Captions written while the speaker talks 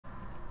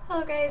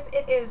Hello guys,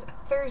 it is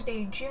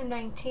Thursday, June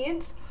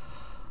 19th,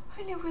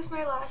 and it was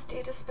my last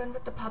day to spend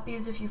with the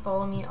puppies. If you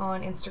follow me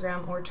on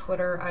Instagram or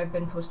Twitter, I've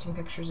been posting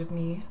pictures of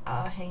me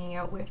hanging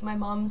out with my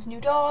mom's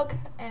new dog,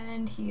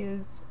 and he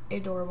is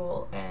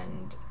adorable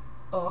and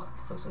oh,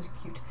 so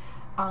cute.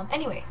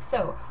 Anyway,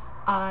 so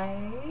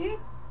I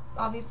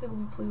obviously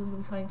will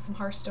be playing some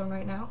Hearthstone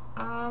right now.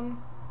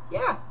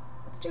 Yeah,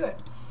 let's do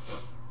it.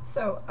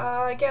 So,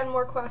 again,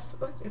 more quests.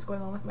 What is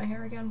going on with my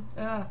hair again?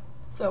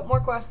 So, more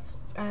quests,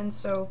 and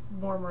so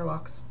more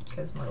Murlocs,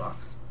 because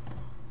Murlocs.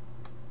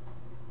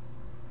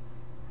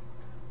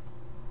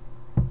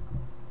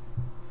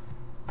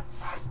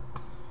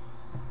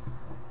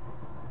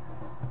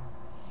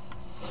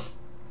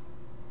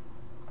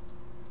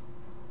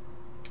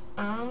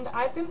 And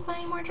I've been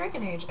playing more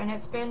Dragon Age, and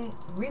it's been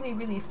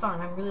really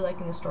fun. I'm really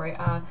liking the story.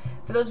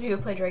 For those of you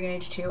who play Dragon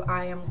Age 2,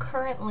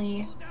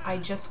 I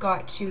just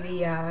got to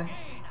the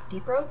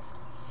Deep Roads,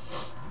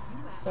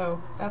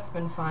 so that's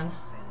been fun.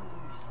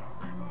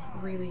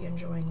 I'm really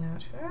enjoying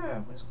that.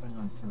 What is going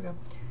on? Here we go.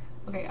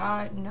 Okay,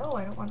 no,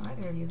 I don't want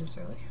either of you this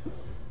early.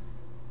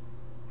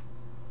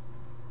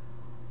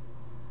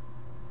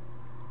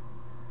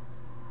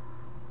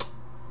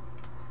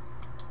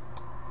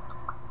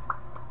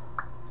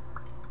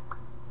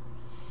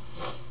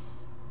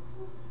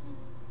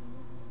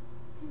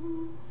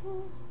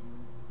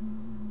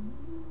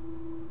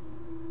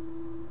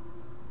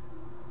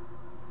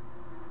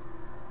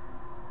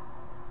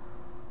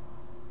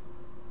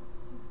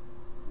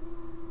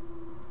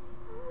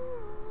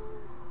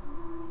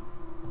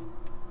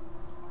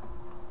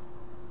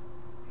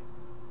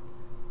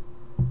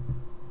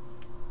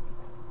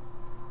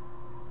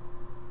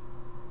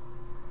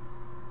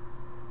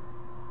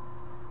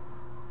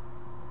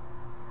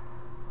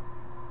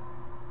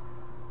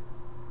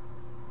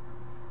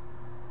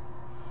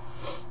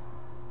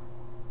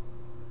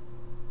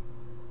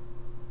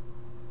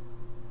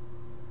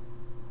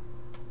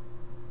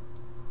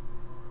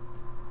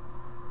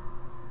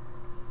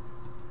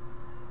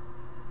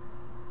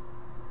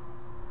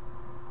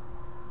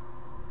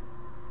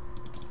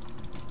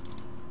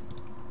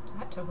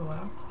 That took a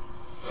while.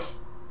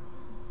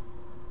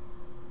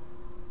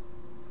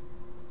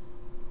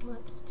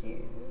 Let's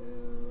do...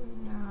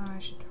 No, I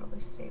should probably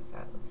save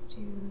that. Let's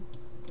do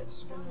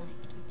this one.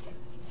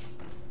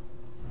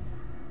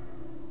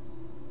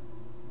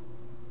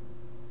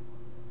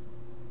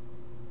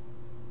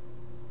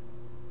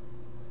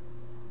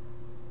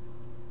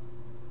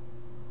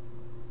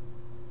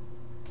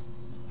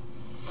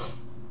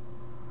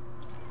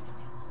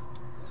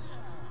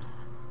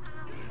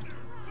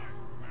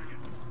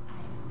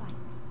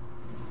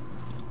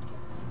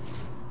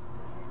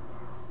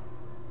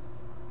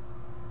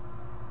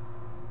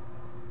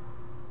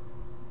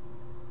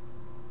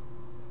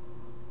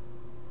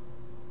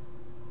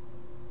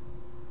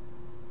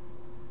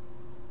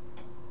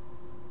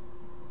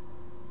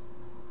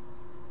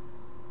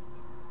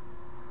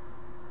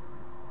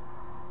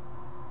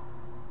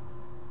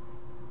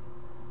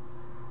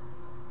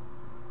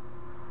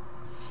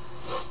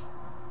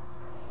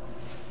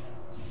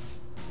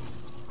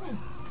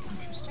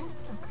 Interesting.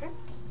 Okay.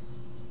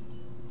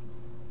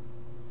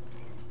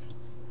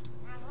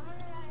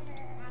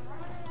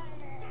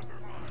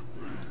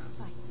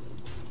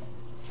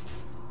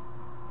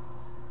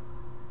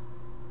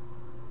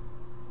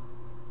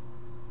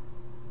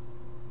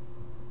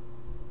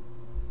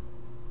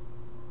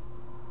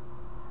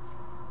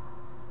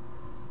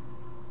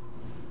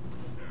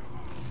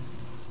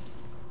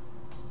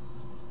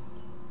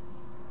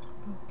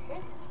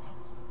 Okay.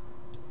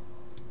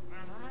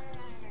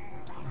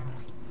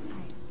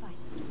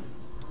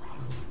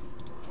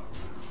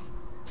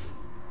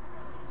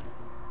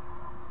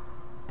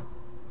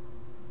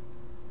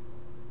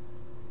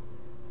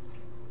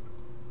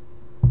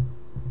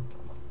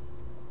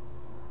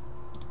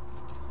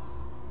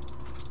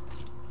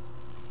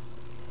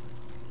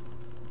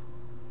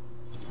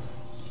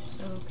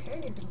 Okay,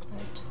 you can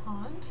play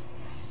Taunt.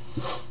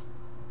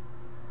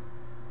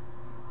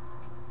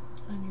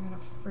 And you're gonna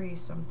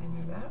freeze something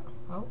like that.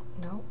 Oh,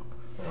 no,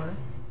 4.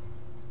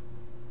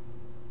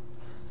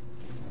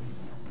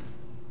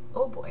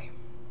 Oh boy.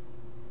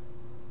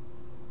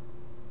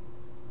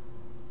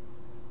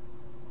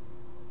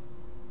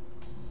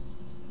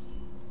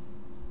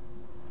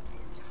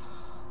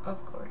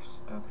 Of course,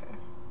 okay.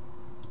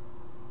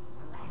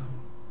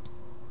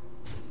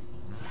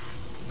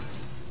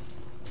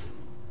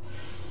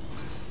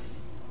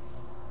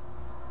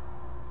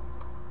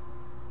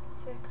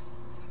 Six,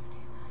 7,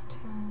 8,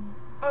 9, 10.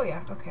 Oh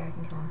yeah, okay, I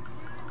can kill him.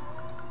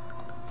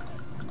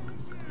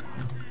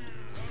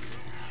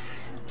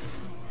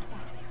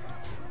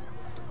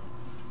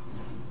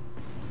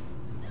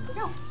 There we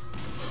go.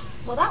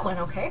 Well, that went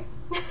okay.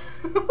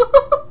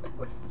 That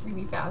was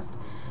really fast.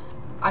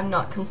 I'm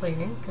not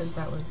complaining, because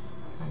that was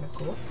kind of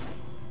cool.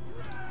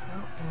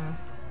 Oh, yeah.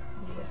 A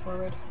little bit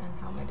forward. And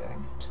how am I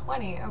doing?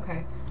 20,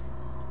 okay.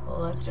 Well,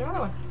 let's do another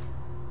one.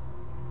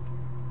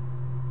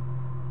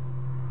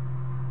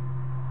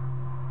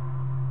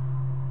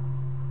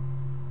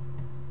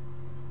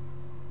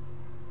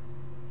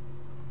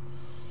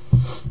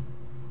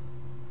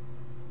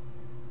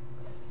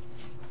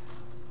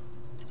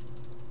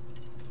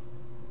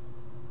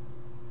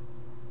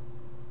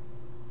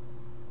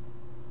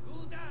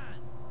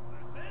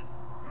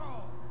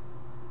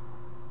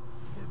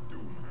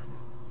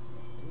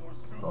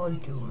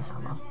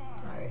 Doomhammer.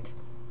 Alright.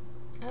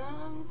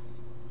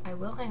 I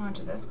will hang on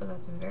to this because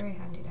that's very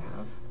handy to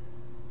have.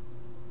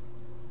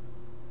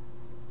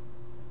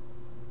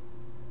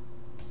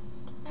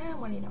 And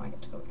what do you know, I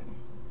get to go again.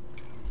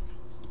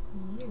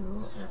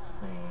 You are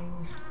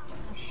playing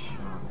a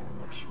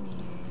shaman, which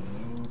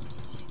means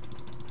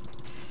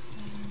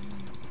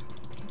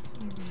I guess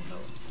you can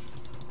vote.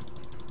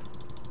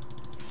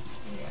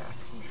 Yeah,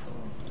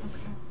 control.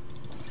 Okay.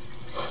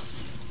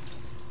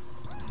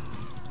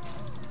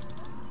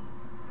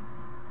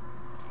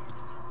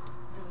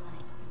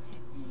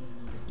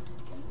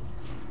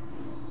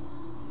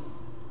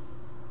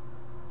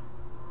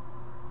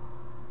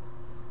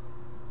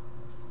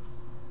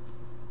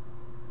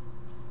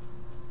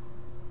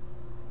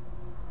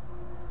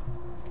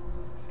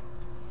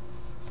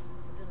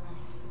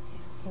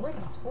 We're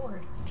the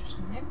Horde.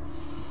 Interesting name.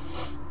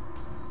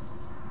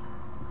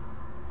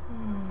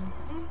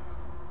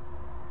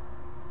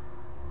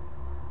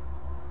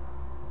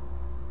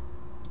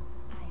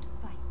 I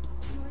fight.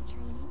 Your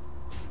training.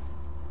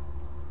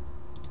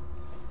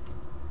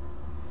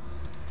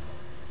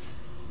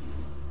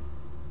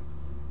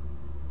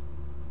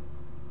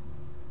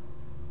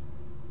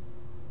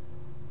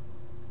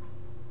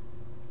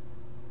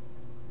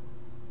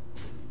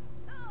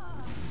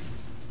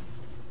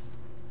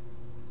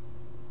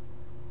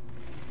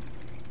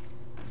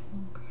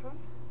 Okay.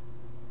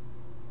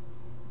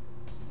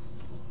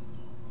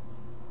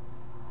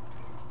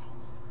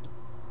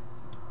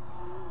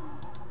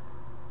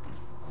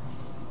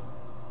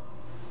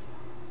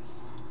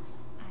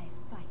 I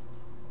fight.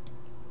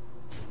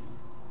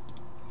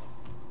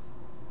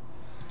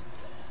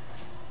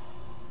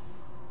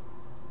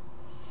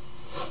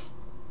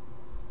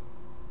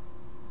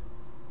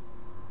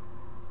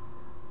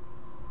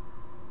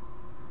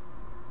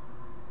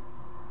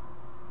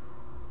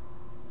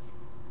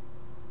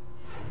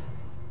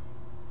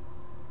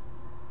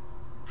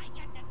 I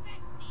got the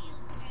best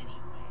deals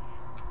anywhere.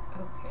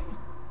 Okay.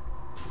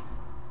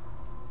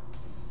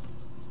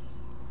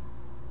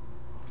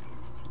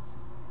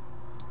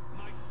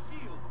 My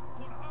shield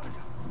for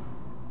Arga.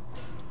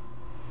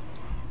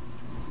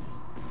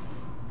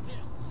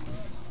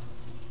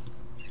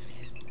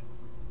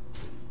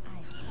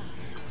 I fight.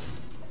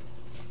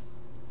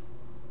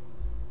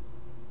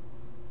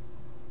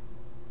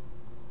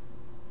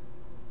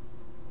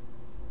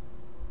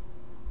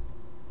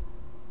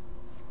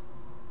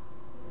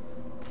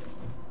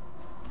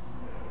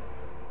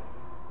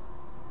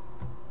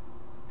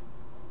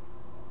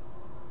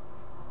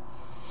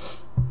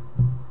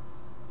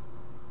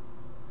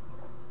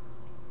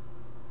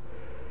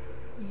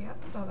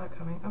 Yep, saw that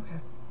coming. Okay.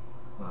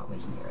 Well, we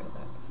can get rid of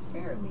that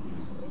fairly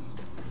easily.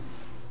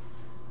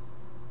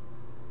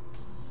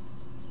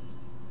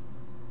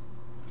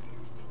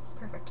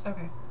 Perfect.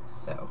 Okay,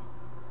 so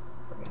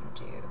we're gonna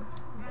do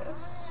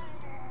this.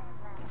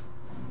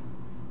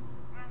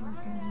 We're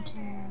gonna do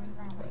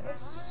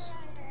this.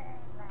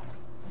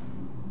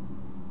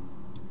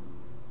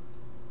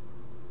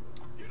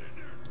 Get in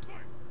there,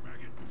 fight,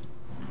 maggot.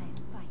 I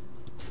fight.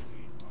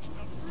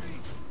 The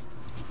priest.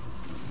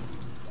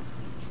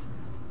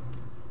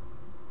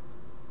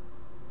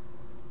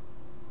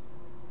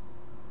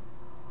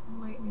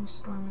 Lightning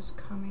storm is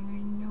coming, I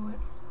know it.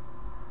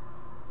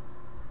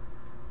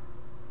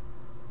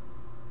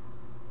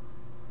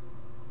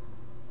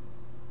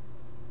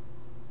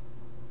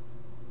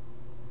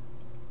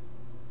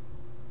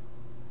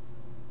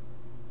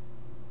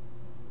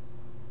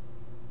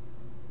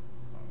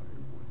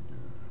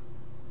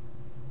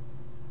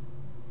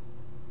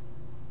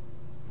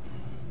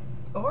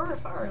 Or a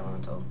fire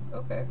elemental.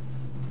 Okay.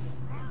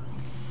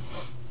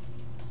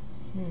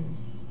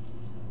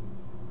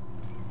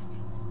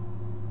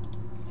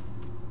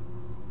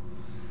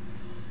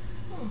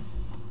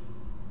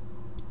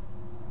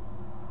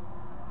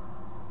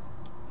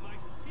 My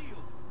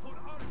shield for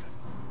Arga.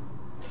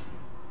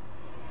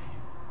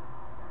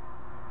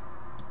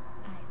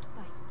 I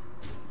fight.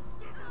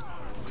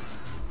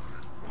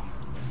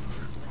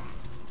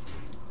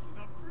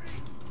 The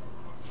priest.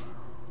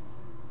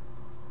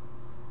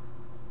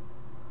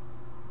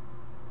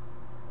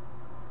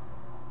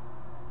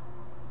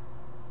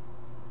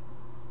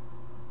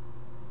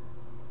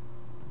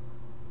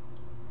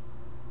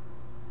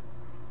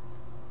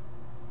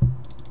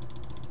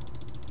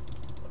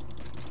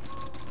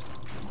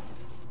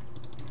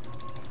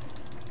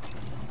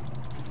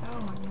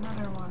 Oh,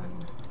 another one.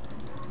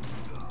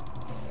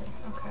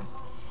 Okay.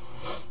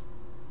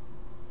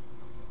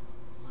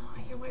 Oh,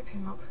 you're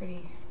wiping out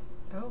pretty.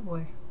 Oh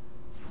boy.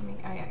 I mean,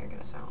 oh yeah, you're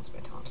gonna silence my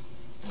taunt.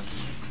 Okay.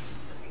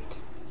 Great.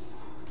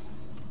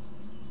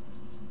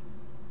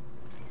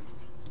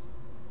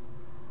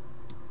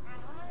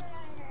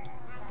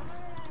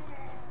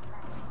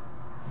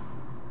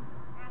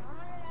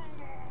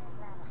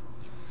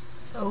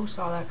 So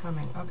saw that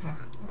coming. Okay,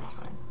 that's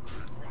fine.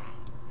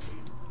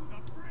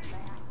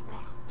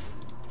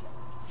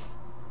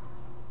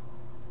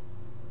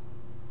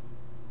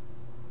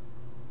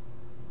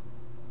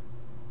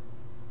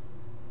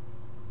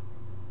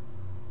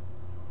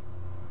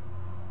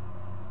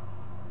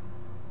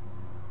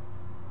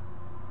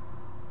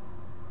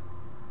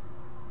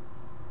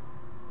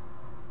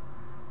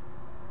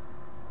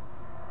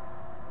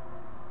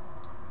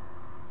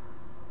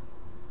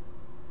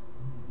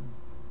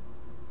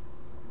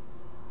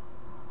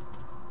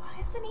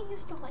 doesn't he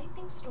use the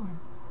lightning storm?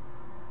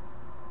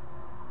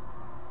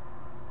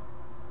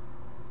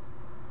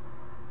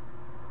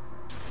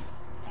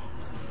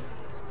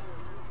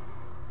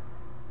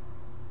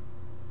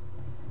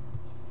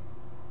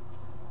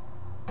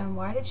 And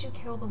why did you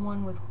kill the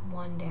one with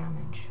 1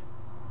 damage?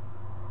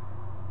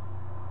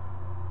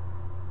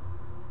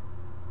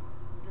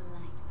 The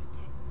light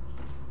protects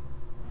me.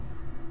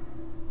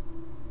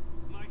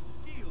 My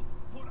shield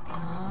put under.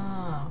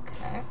 Ah,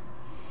 okay.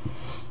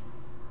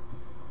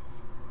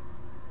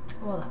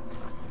 Well, that's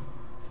fun.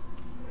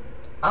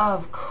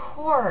 Of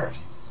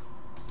course.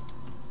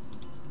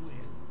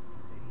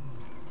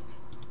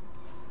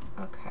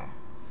 Okay.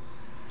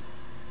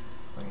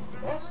 We're gonna do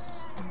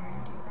this, and we're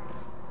gonna do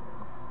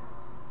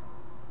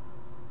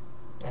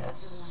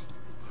this.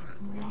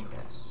 And we're gonna do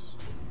this.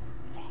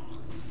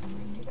 And we're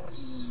gonna do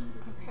this.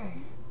 Okay.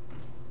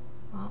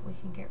 Well, we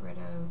can get rid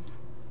of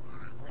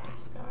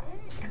this guy,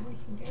 and we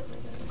can get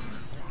rid of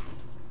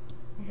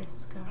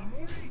this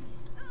guy.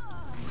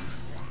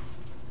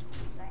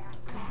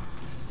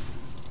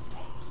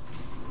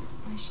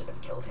 I should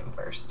have killed him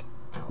first.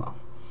 Oh well.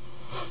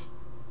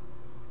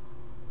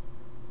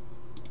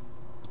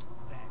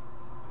 That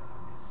was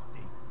a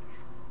mistake.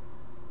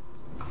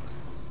 Oh,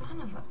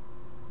 son of a...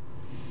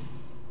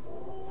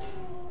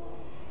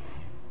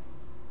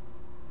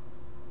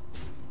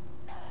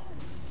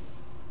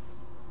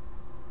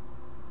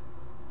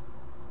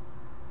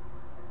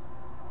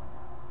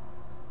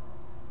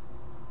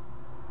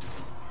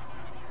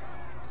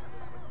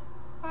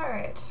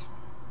 Alright.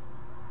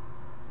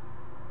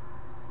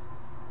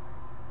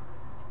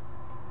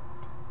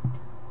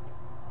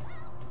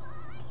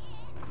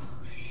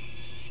 Oh,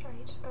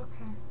 shite.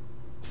 Okay.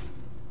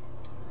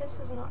 This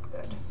is not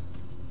good.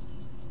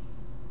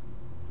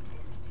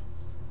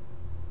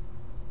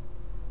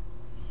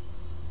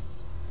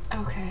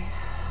 Okay.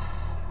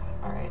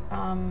 Alright,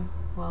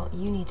 well,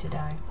 you need to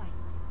die.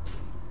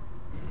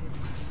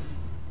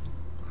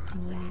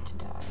 And you need to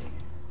die.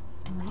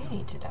 And you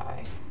need to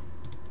die.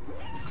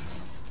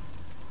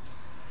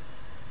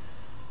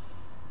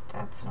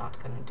 That's not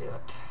gonna do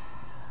it.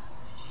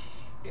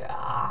 Yeah.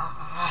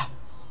 I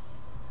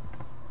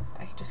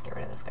could just get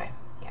rid of this guy.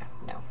 Yeah,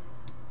 no.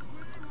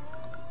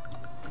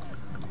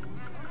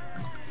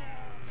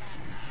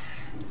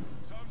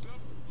 Time's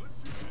up. Let's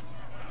do it.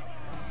 Chicken.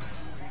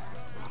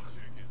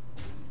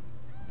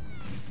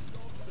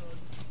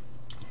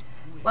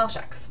 Well,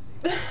 shucks.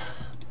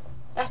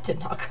 That did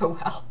not go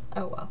well.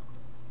 Oh well.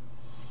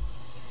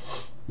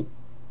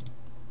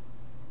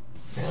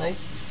 Really?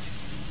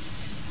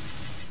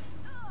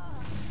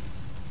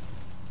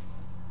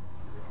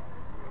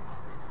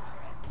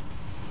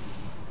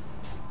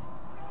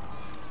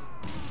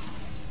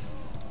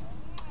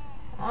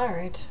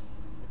 Alright.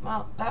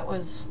 Well, that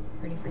was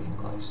pretty freaking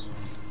close.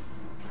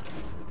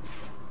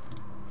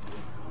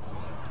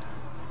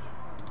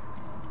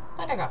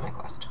 But I got my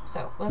quest.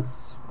 So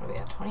let's, what are we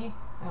at, 20?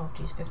 Oh,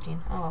 geez,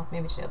 15. Oh, well,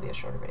 maybe today will be a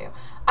shorter video.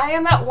 I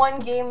am at 1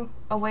 game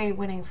away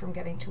winning from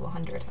getting to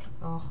 100.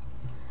 Oh.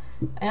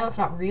 I know it's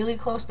not really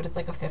close, but it's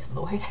like a 5th of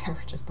the way there,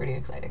 which is pretty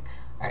exciting.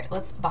 Alright,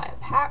 let's buy a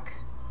pack.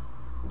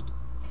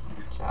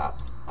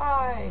 Chop.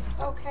 Hi.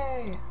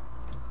 Okay.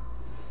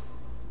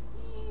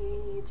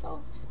 Yee, it's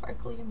all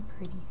sparkly and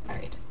pretty.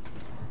 Alright.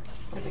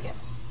 What did we get?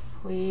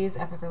 Please,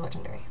 epic or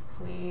legendary.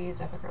 Please,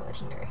 epic or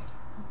legendary.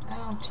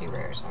 Oh, 2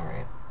 rares.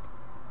 Alright.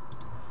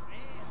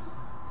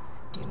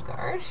 Doom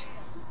Guard.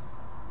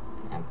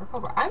 Emperor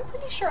Cobra. I'm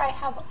pretty sure I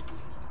have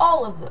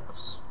all of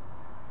those.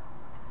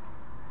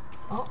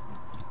 Oh.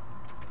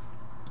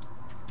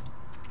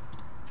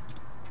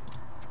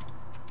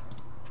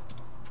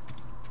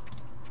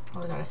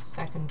 Oh, I got a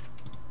second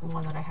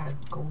one that I had a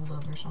gold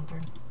of or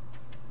something.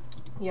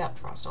 Yep,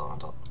 Frost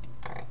Elemental.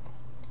 Alright.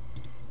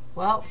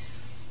 Well,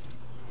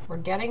 we're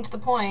getting to the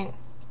point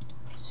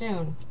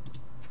soon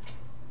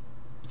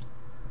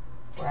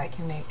where I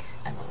can make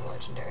another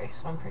legendary,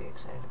 so I'm pretty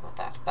excited about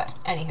that. But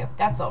anywho,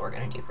 that's all we're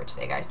going to do for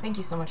today, guys. Thank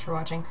you so much for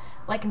watching.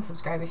 Like and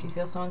subscribe if you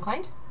feel so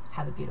inclined.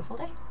 Have a beautiful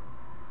day.